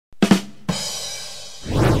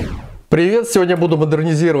Привет! Сегодня буду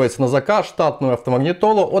модернизировать на заказ штатную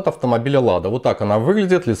автомагнитолу от автомобиля Lada. Вот так она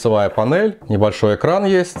выглядит, лицевая панель, небольшой экран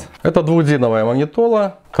есть. Это двухдиновая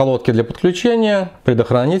магнитола, колодки для подключения,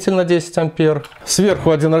 предохранитель на 10 ампер.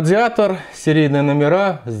 Сверху один радиатор, серийные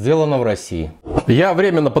номера, сделано в России. Я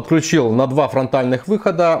временно подключил на два фронтальных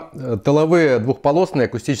выхода тыловые двухполосные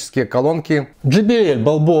акустические колонки JBL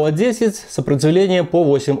Balboa 10 с сопротивлением по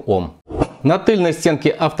 8 Ом. На тыльной стенке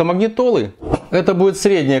автомагнитолы это будет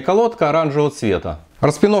средняя колодка оранжевого цвета.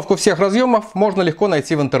 Распиновку всех разъемов можно легко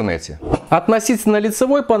найти в интернете. Относительно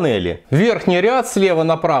лицевой панели, верхний ряд слева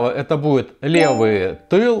направо это будет левый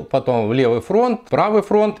тыл, потом левый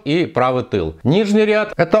фронт и правый тыл. Нижний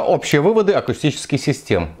ряд это общие выводы акустических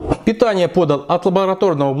систем. Питание подан от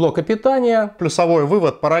лабораторного блока питания. Плюсовой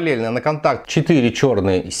вывод параллельно на контакт 4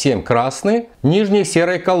 черный, 7 красный, нижней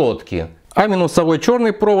серой колодки. А минусовой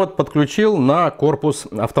черный провод подключил на корпус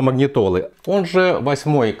автомагнитолы, он же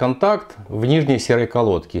 8-й контакт в нижней серой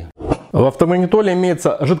колодке. В автомагнитоле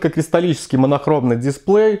имеется жидкокристаллический монохромный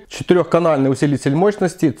дисплей, 4-канальный усилитель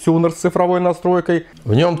мощности, тюнер с цифровой настройкой.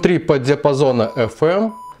 В нем 3 поддиапазона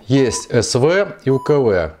FM, есть СВ и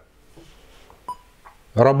УКВ.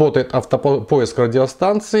 Работает автопоиск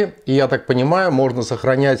радиостанции, и я так понимаю, можно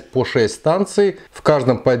сохранять по 6 станций, в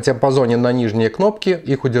каждом поддиапазоне на нижние кнопки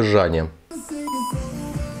их удержание.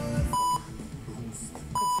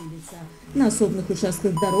 На особых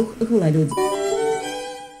участках дорог гололед.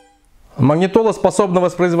 Магнитола способна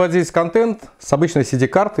воспроизводить контент с обычной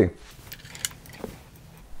CD-карты.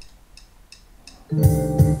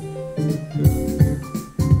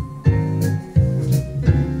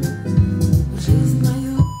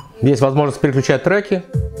 Есть возможность переключать треки.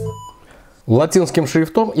 Латинским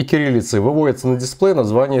шрифтом и кириллицей выводится на дисплей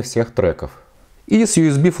название всех треков. И с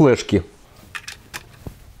USB флешки.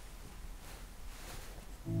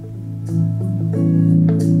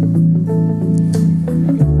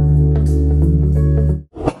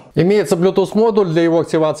 Имеется Bluetooth модуль, для его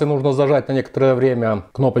активации нужно зажать на некоторое время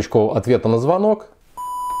кнопочку ответа на звонок.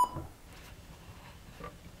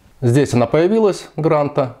 Здесь она появилась,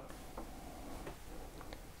 Гранта.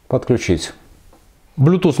 Подключить.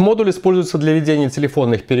 Bluetooth модуль используется для ведения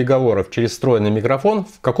телефонных переговоров через встроенный микрофон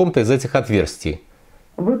в каком-то из этих отверстий.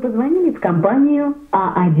 Вы позвонили в компанию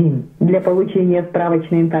А1. Для получения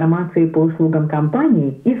справочной информации по услугам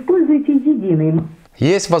компании используйте единый.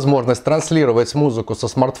 Есть возможность транслировать музыку со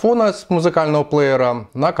смартфона, с музыкального плеера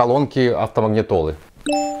на колонки автомагнитолы.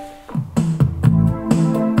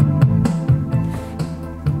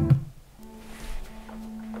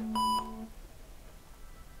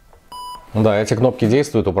 Да, эти кнопки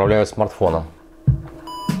действуют, управляют смартфоном.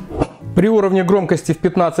 При уровне громкости в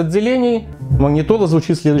 15 делений магнитола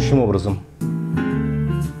звучит следующим образом.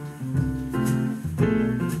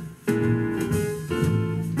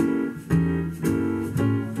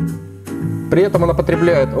 При этом она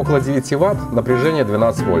потребляет около 9 Вт, напряжение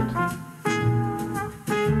 12 вольт.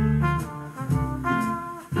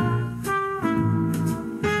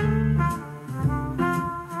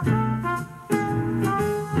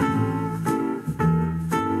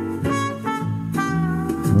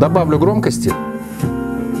 Добавлю громкости.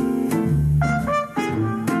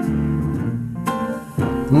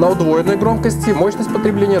 На удвоенной громкости мощность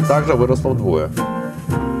потребления также выросла вдвое.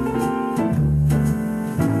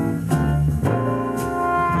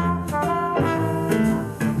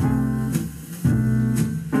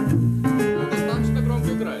 Достаточно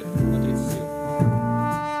громко играет на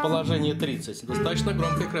 30. Положение 30. Достаточно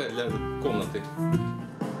громко играет для комнаты.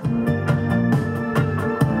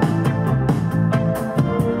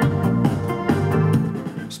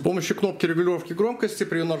 С помощью кнопки регулировки громкости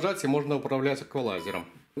при ее нажатии можно управлять эквалайзером.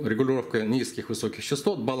 Регулировка низких и высоких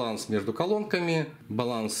частот, баланс между колонками,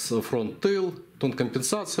 баланс фронт-тыл, тон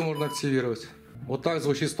компенсации можно активировать. Вот так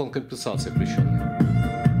звучит тон компенсации включенный.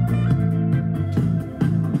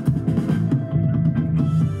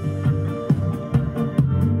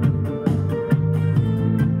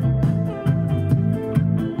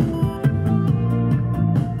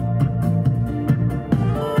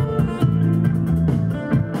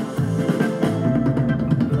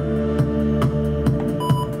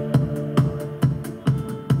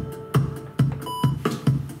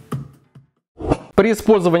 При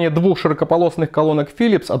использовании двух широкополосных колонок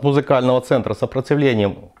Philips от музыкального центра с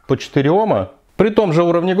сопротивлением по 4 Ома, при том же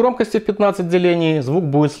уровне громкости в 15 делений звук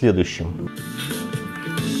будет следующим.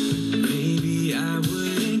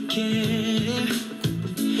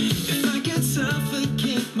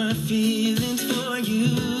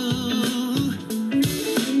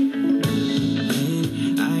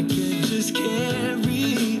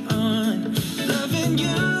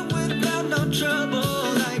 Trouble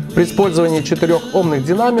like При использовании 4-омных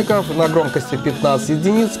динамиков на громкости 15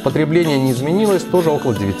 единиц потребление не изменилось, тоже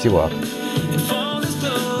около 9 Вт.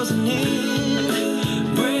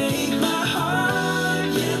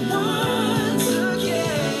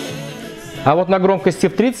 А вот на громкости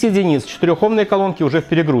в 30 единиц 4-омные колонки уже в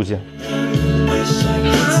перегрузе.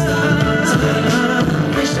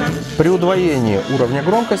 При удвоении уровня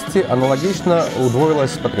громкости аналогично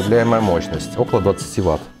удвоилась потребляемая мощность, около 20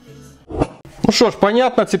 Вт. Ну что ж,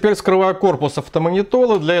 понятно, теперь скрываю корпус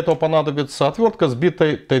автомагнитолы. Для этого понадобится отвертка с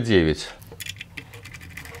битой Т9.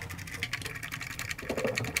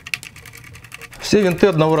 Все винты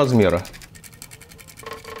одного размера.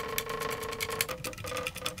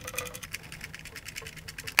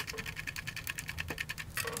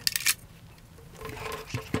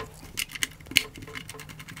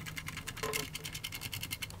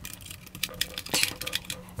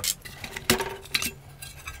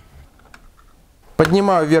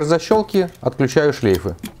 Поднимаю вверх защелки, отключаю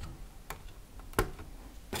шлейфы.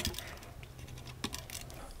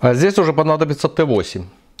 А здесь уже понадобится Т8.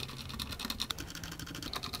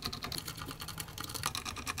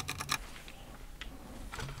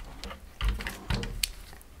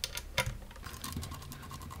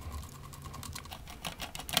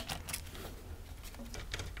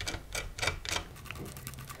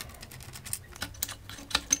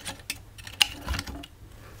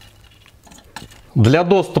 Для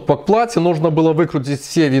доступа к плате нужно было выкрутить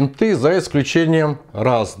все винты за исключением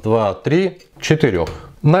 1, 2, 3, 4.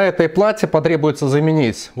 На этой плате потребуется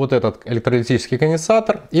заменить вот этот электролитический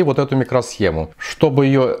конденсатор и вот эту микросхему. Чтобы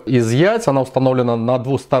ее изъять, она установлена на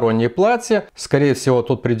двусторонней плате. Скорее всего,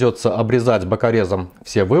 тут придется обрезать бокорезом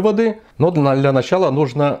все выводы. Но для начала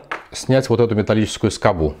нужно снять вот эту металлическую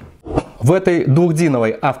скобу. В этой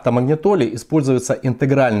двухдиновой автомагнитоле используется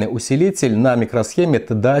интегральный усилитель на микросхеме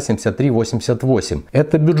TDA7388.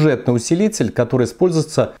 Это бюджетный усилитель, который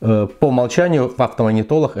используется по умолчанию в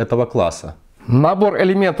автомагнитолах этого класса. Набор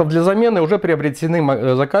элементов для замены уже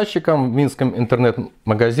приобретены заказчиком в минском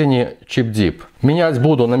интернет-магазине ChipDeep. Менять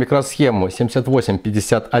буду на микросхему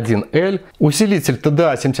 7851L. Усилитель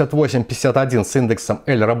TDA7851 с индексом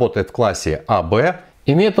L работает в классе AB.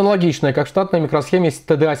 Имеет аналогичное, как в штатной микросхеме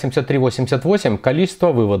TDA7388,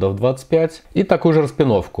 количество выводов 25 и такую же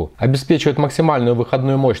распиновку. Обеспечивает максимальную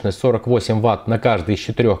выходную мощность 48 Вт на каждый из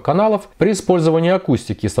 4 каналов при использовании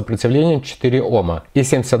акустики с сопротивлением 4 Ома и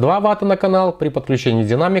 72 Вт на канал при подключении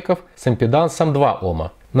динамиков с импедансом 2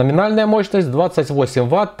 Ома. Номинальная мощность 28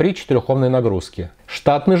 Вт при 4-омной нагрузке.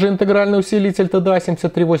 Штатный же интегральный усилитель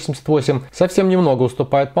TDA7388 совсем немного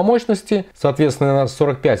уступает по мощности, соответственно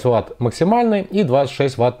 45 Вт максимальной и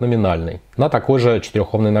 26 Вт номинальной на такой же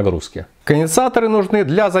 4-омной нагрузке. Конденсаторы нужны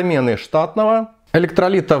для замены штатного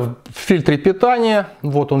электролита в фильтре питания.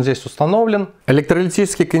 Вот он здесь установлен.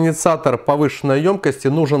 Электролитический конденсатор повышенной емкости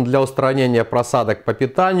нужен для устранения просадок по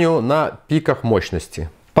питанию на пиках мощности.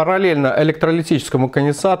 Параллельно электролитическому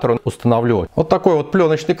конденсатору установлю вот такой вот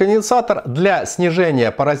пленочный конденсатор для снижения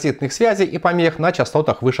паразитных связей и помех на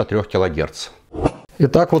частотах выше 3 кГц.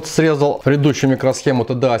 Итак, вот срезал предыдущую микросхему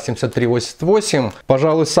TDA7388.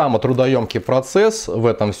 Пожалуй, самый трудоемкий процесс в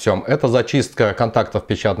этом всем — это зачистка контактов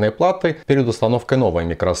печатной платы перед установкой новой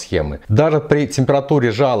микросхемы. Даже при температуре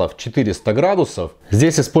жала в 400 градусов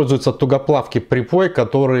здесь используется тугоплавкий припой,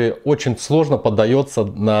 который очень сложно поддается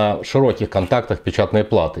на широких контактах печатной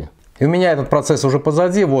платы. И у меня этот процесс уже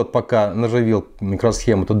позади. Вот пока наживил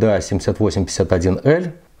микросхему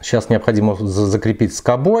TDA7851L. Сейчас необходимо закрепить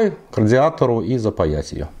скобой к радиатору и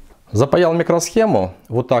запаять ее. Запаял микросхему.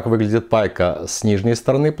 Вот так выглядит пайка с нижней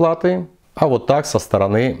стороны платы, а вот так со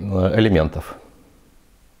стороны элементов.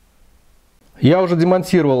 Я уже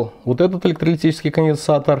демонтировал вот этот электролитический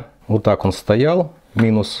конденсатор. Вот так он стоял,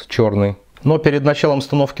 минус черный. Но перед началом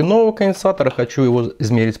установки нового конденсатора хочу его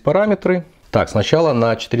измерить параметры. Так, сначала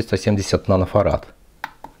на 470 нанофарад.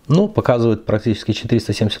 Ну, показывает практически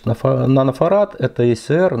 470 нанофарад. Это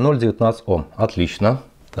ECR 0,19 Ом. Отлично.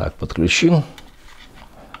 Так, подключим.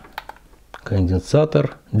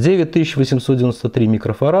 Конденсатор. 9893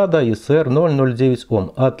 микрофарада. ECR 0,09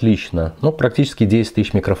 Ом. Отлично. Ну, практически 10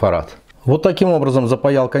 тысяч микрофарад. Вот таким образом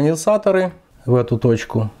запаял конденсаторы в эту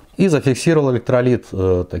точку. И зафиксировал электролит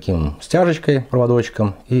таким стяжечкой,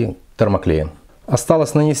 проводочком и термоклеем.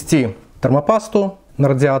 Осталось нанести термопасту на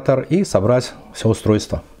радиатор и собрать все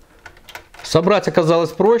устройство. Собрать оказалось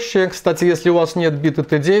проще. Кстати, если у вас нет биты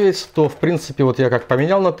Т9, то в принципе вот я как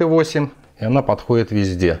поменял на Т8, и она подходит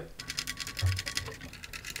везде.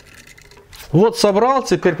 Вот собрал,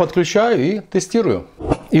 теперь подключаю и тестирую.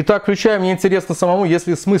 Итак, включаем. Мне интересно самому,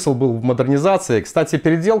 если смысл был в модернизации. Кстати,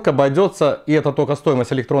 переделка обойдется, и это только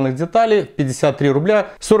стоимость электронных деталей, 53 рубля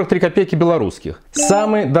 43 копейки белорусских.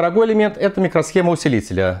 Самый дорогой элемент — это микросхема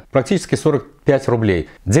усилителя, практически 45 рублей.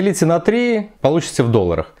 Делите на 3, получите в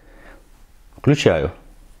долларах. Включаю.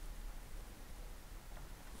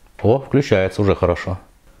 О, включается уже хорошо.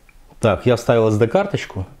 Так, я вставил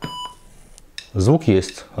SD-карточку. Звук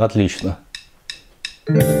есть, отлично.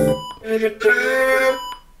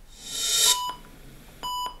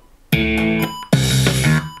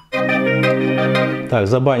 Так,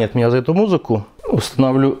 забанят меня за эту музыку.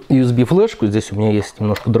 Установлю USB флешку. Здесь у меня есть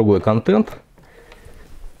немножко другой контент.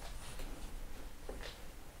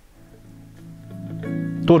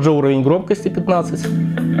 Тот же уровень громкости 15.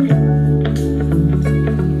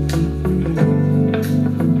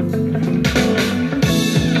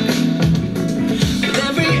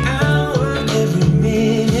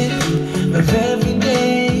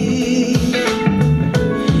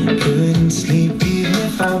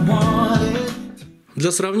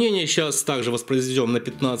 Для сравнения сейчас также воспроизведем на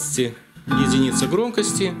 15 единицах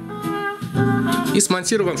громкости и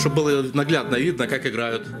смонтируем, чтобы было наглядно видно, как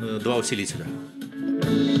играют два усилителя.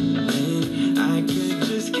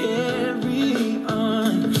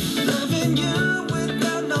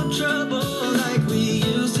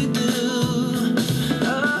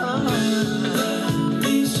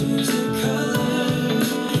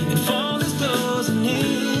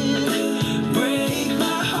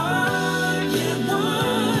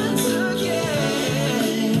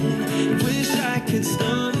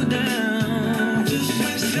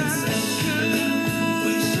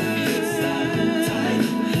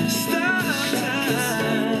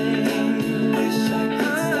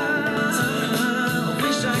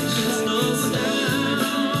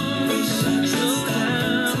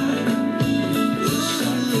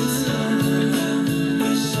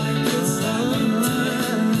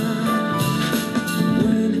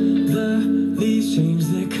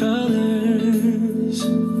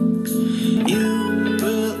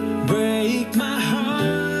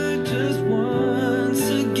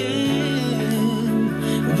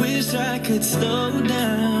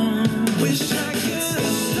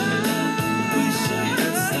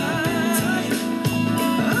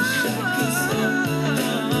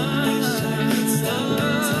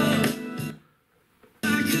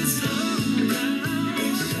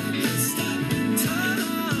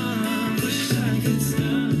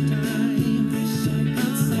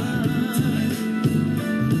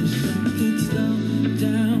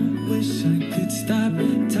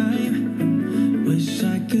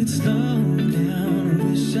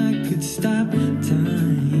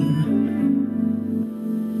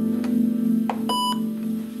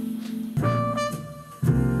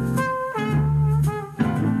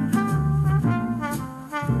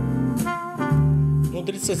 Ну,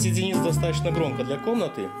 30 единиц достаточно громко для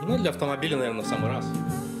комнаты, но для автомобиля, наверное, в самый раз.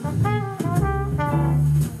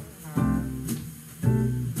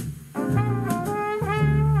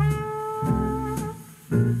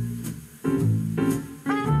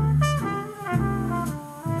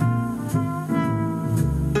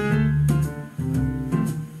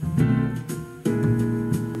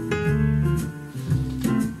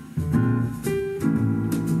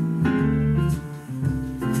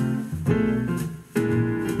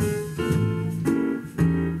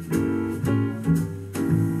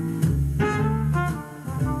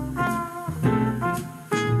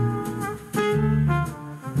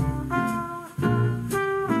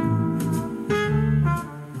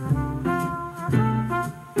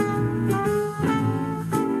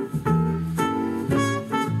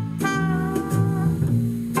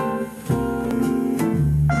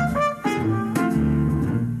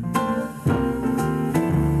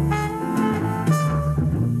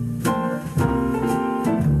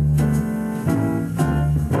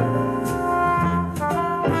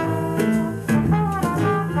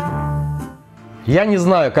 Я не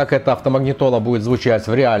знаю, как эта автомагнитола будет звучать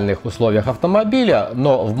в реальных условиях автомобиля,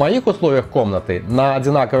 но в моих условиях комнаты на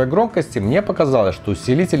одинаковой громкости мне показалось, что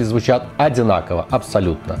усилители звучат одинаково,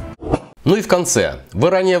 абсолютно. Ну и в конце.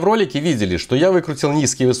 Вы ранее в ролике видели, что я выкрутил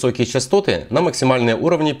низкие и высокие частоты на максимальные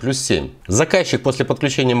уровни +7. Заказчик после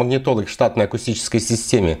подключения магнитолы к штатной акустической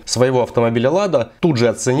системе своего автомобиля Lada тут же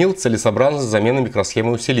оценил целесообразность замены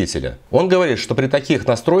микросхемы усилителя. Он говорит, что при таких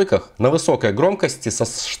настройках на высокой громкости со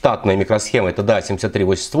штатной микросхемой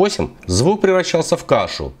TDA7388 звук превращался в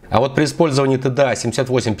кашу, а вот при использовании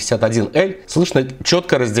TDA7851L слышно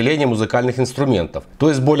четкое разделение музыкальных инструментов, то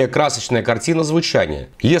есть более красочная картина звучания.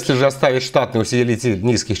 Если же оставить поставить штатный усилитель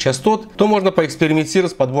низких частот, то можно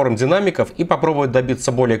поэкспериментировать с подбором динамиков и попробовать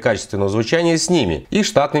добиться более качественного звучания с ними и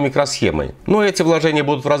штатной микросхемой. Но эти вложения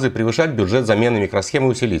будут в разы превышать бюджет замены микросхемы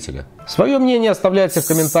усилителя. Свое мнение оставляйте в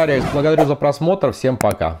комментариях. Благодарю за просмотр. Всем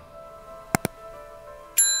пока.